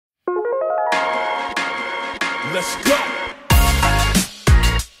Let's go.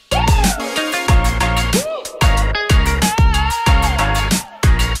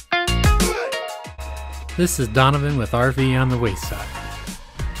 This is Donovan with RV on the Wayside.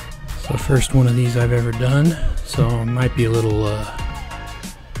 So first one of these I've ever done, so it might be a little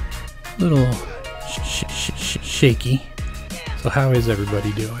shaky. So how is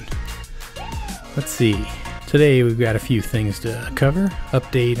everybody doing? Let's see. Today we've got a few things to cover.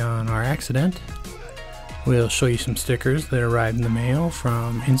 Update on our accident. We'll show you some stickers that arrived in the mail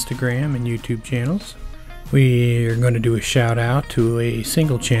from Instagram and YouTube channels. We're going to do a shout out to a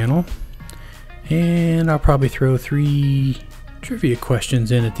single channel. And I'll probably throw 3 trivia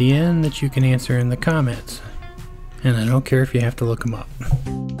questions in at the end that you can answer in the comments. And I don't care if you have to look them up.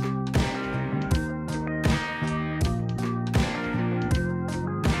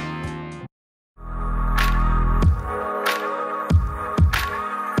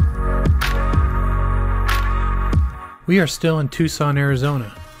 We are still in Tucson,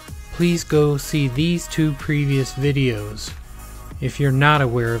 Arizona. Please go see these 2 previous videos if you're not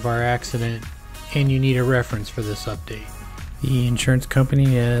aware of our accident and you need a reference for this update. The insurance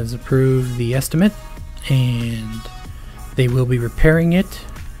company has approved the estimate and they will be repairing it.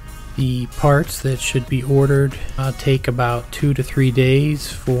 The parts that should be ordered take about 2 to 3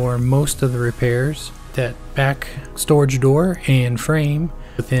 days for most of the repairs. That back storage door and frame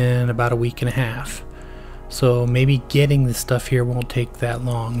within about a week and a half. So maybe getting the stuff here won't take that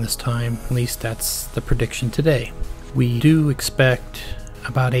long this time. At least that's the prediction today. We do expect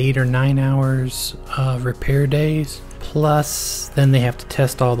about 8 or 9 hours of repair days, plus then they have to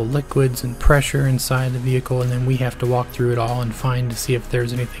test all the liquids and pressure inside the vehicle, and then we have to walk through it all and find to see if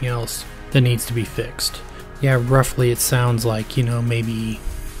there's anything else that needs to be fixed. Yeah, roughly it sounds like, you know, maybe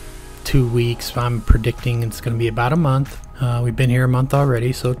 2 weeks. I'm predicting it's going to be about a month. We've been here a month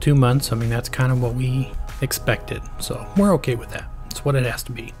already, so 2 months. I mean, that's kind of what we expected, so we're okay with that. It's what it has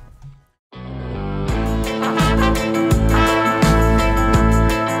to be.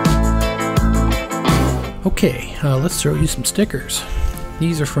 Okay, let's show you some stickers.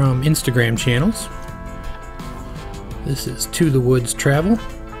 These are from Instagram channels. This is To the Woods Travel.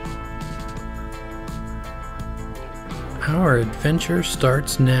 Our adventure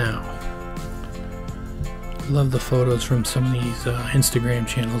starts now. Love the photos from some of these Instagram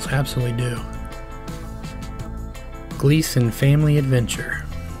channels, absolutely do. Gleason Family Adventure.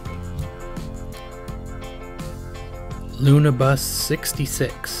 Luna Bus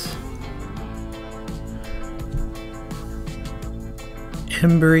 66.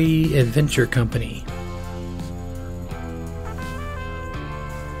 Embry Adventure Company.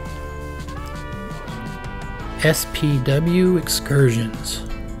 SPW Excursions.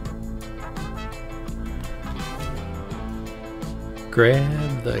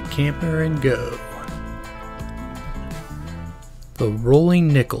 Grab the camper and go. The Rolling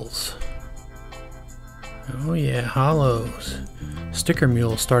Nickels. Oh yeah, hollows. Sticker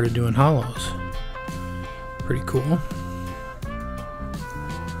Mule started doing hollows. Pretty cool.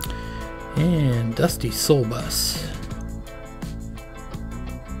 And Dusty Soul Bus.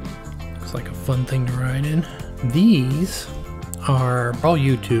 Looks like a fun thing to ride in. These are all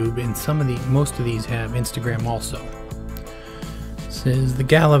YouTube, and most of these have Instagram also. This is the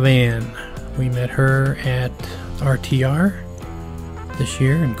Galavan. We met her at RTR this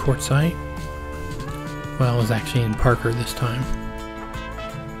year in Quartzsite. Well, it was actually in Parker this time.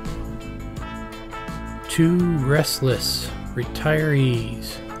 2 Restless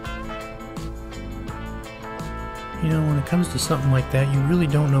Retirees. You know, when it comes to something like that, you really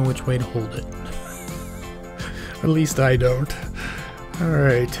don't know which way to hold it. At least I don't.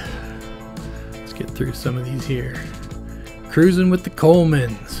 Alright. Let's get through some of these here. Cruising with the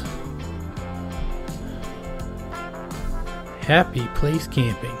Colemans. Happy Place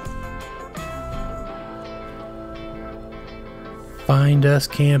Camping. Find Us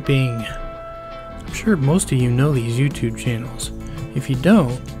Camping. I'm sure most of you know these YouTube channels. If you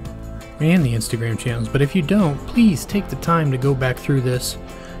don't, and the Instagram channels, but if you don't, please take the time to go back through this,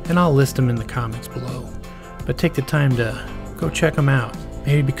 and I'll list them in the comments below. But take the time to go check them out.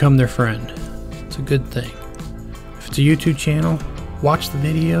 Maybe become their friend. It's a good thing. If it's a YouTube channel, watch the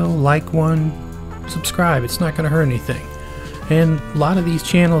video, like one, subscribe. It's not going to hurt anything. And a lot of these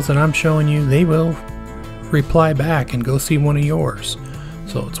channels that I'm showing you, they will reply back and go see one of yours.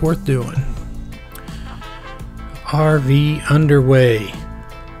 So it's worth doing. RV Underway.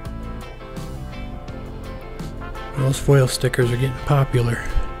 Those foil stickers are getting popular.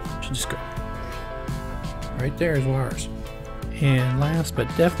 Should just go. Right there is ours. And last but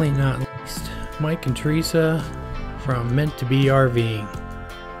definitely not least, Mike and Teresa from Meant to Be RVing.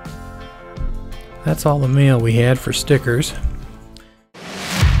 That's all the mail we had for stickers.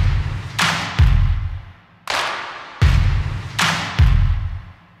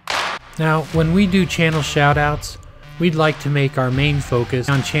 Now, when we do channel shoutouts, we'd like to make our main focus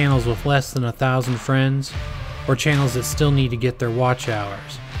on channels with less than 1,000 friends, or channels that still need to get their watch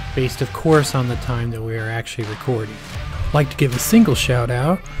hours, based of course on the time that we are actually recording. I'd like to give a single shout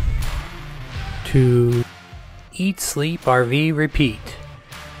out to Eat, Sleep, RV, Repeat.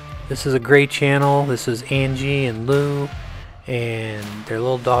 This is a great channel. This is Angie and Lou and their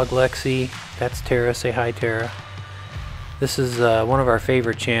little dog Lexi. That's Tara. Say hi, Tara. This is one of our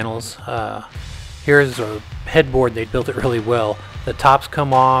favorite channels. Here's a headboard. They built it really well. The tops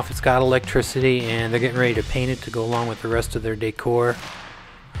come off, it's got electricity, and they're getting ready to paint it to go along with the rest of their decor.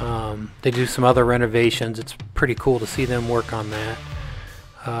 They do some other renovations. It's pretty cool to see them work on that.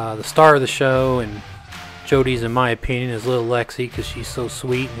 The star of the show, and Jody's in my opinion, is little Lexi, because she's so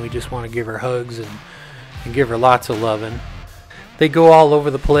sweet and we just want to give her hugs and give her lots of loving. They go all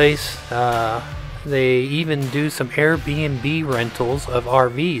over the place. They even do some Airbnb rentals of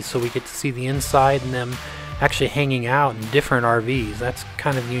RVs, so we get to see the inside and them actually hanging out in different RVs. That's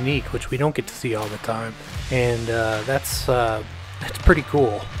kind of unique, which we don't get to see all the time, and that's pretty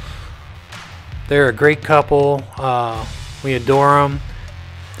cool. They're a great couple. We adore them.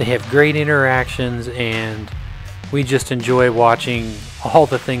 They have great interactions, and we just enjoy watching all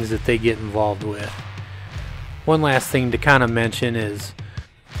the things that they get involved with. One last thing to kind of mention is,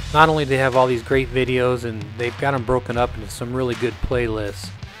 not only do they have all these great videos, and they've got them broken up into some really good playlists,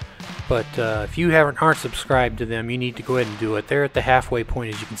 but if you aren't subscribed to them, you need to go ahead and do it. They're at the halfway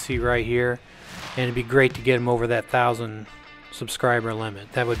point, as you can see right here, and it'd be great to get them over that 1,000 subscriber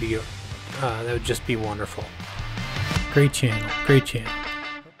limit. That would just be wonderful. Great channel, great channel.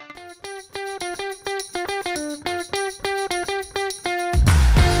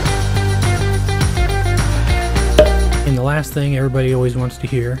 And the last thing everybody always wants to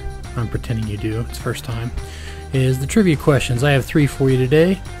hear, I'm pretending you do, it's first time, is the trivia questions. I have 3 for you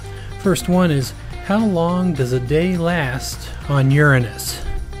today. First one is, how long does a day last on Uranus?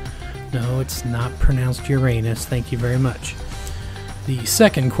 No, it's not pronounced Uranus, thank you very much. The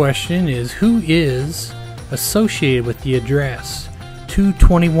second question is, who is associated with the address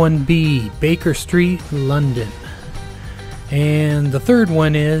 221B Baker Street, London? And the third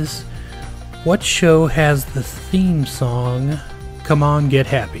one is, what show has the theme song, Come On Get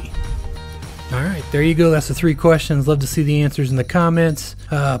Happy? Alright, there you go. That's the 3 questions. Love to see the answers in the comments.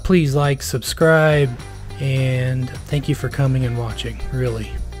 Please like, subscribe, and thank you for coming and watching. Really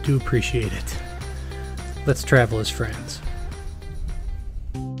do appreciate it. Let's travel as friends.